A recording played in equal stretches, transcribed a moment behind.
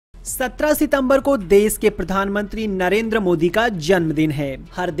17 सितंबर को देश के प्रधानमंत्री नरेंद्र मोदी का जन्मदिन है।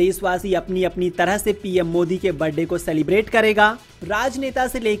 हर देशवासी अपनी अपनी तरह से पीएम मोदी के बर्थडे को सेलिब्रेट करेगा। राजनेता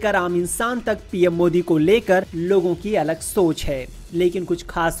से लेकर आम इंसान तक पीएम मोदी को लेकर लोगों की अलग सोच है, लेकिन कुछ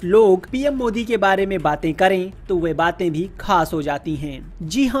खास लोग पीएम मोदी के बारे में बातें करें तो वे बातें भी खास हो जाती हैं।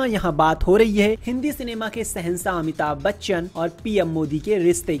 जी हाँ, यहाँ बात हो रही है हिंदी सिनेमा के शहंशाह अमिताभ बच्चन और पीएम मोदी के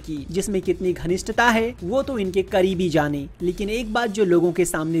रिश्ते की, जिसमें कितनी घनिष्ठता है वो तो इनके करीबी जाने। लेकिन एक बात जो लोगों के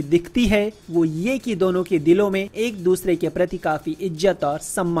सामने दिखती है वो ये कि दोनों के दिलों में एक दूसरे के प्रति काफी इज्जत और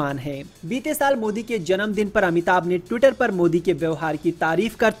सम्मान है। बीते साल मोदी के जन्मदिन पर अमिताभ ने ट्विटर पर मोदी के व्यवहार की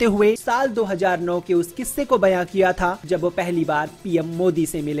तारीफ करते हुए साल 2009 के उस किस्से को बयां किया था जब वो पहली बार पीएम मोदी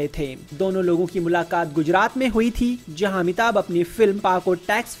से मिले थे। दोनों लोगों की मुलाकात गुजरात में हुई थी, जहां अमिताभ अपनी फिल्म पा को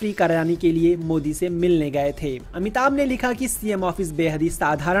टैक्स फ्री कराने के लिए मोदी से मिलने गए थे। अमिताभ ने लिखा कि सीएम ऑफिस बेहद ही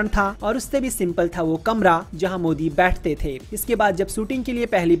साधारण था और उससे भी सिंपल था वो कमरा जहां मोदी बैठते थे। इसके बाद जब शूटिंग के लिए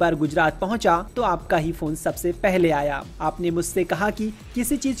पहली बार गुजरात पहुंचा तो आपका ही फोन सबसे पहले आया। आपने मुझसे कहा कि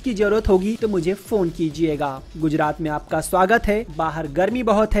किसी चीज की जरूरत होगी तो मुझे फोन कीजिएगा। गुजरात में आपका स्वागत है, बाहर गर्मी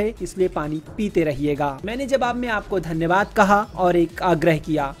बहुत है इसलिए पानी पीते रहिएगा। मैंने जवाब में आपको धन्यवाद कहा और एक आग्रह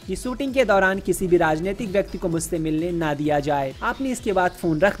किया कि शूटिंग के दौरान किसी भी राजनीतिक व्यक्ति को मुझसे मिलने ना दिया जाए। आपने इसके बाद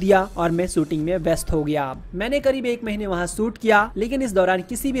फोन रख दिया और मैं शूटिंग में व्यस्त हो गया। मैंने करीब 1 महीने वहां शूट किया, लेकिन इस दौरान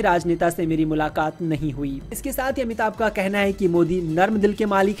किसी भी राजनेता से मेरी मुलाकात नहीं हुई। इसके साथ ही अमिताभ का कहना है कि मोदी नर्म दिल के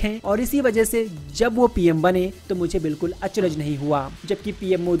मालिक हैं और इसी वजह से जब वो पीएम बने तो मुझे बिल्कुल अचरज नहीं हुआ। जबकि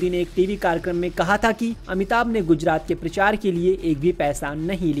पीएम मोदी ने एक टीवी कार्यक्रम में कहा था कि अमिताभ ने गुजरात के प्रचार के लिए एक भी पैसा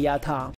नहीं लिया था।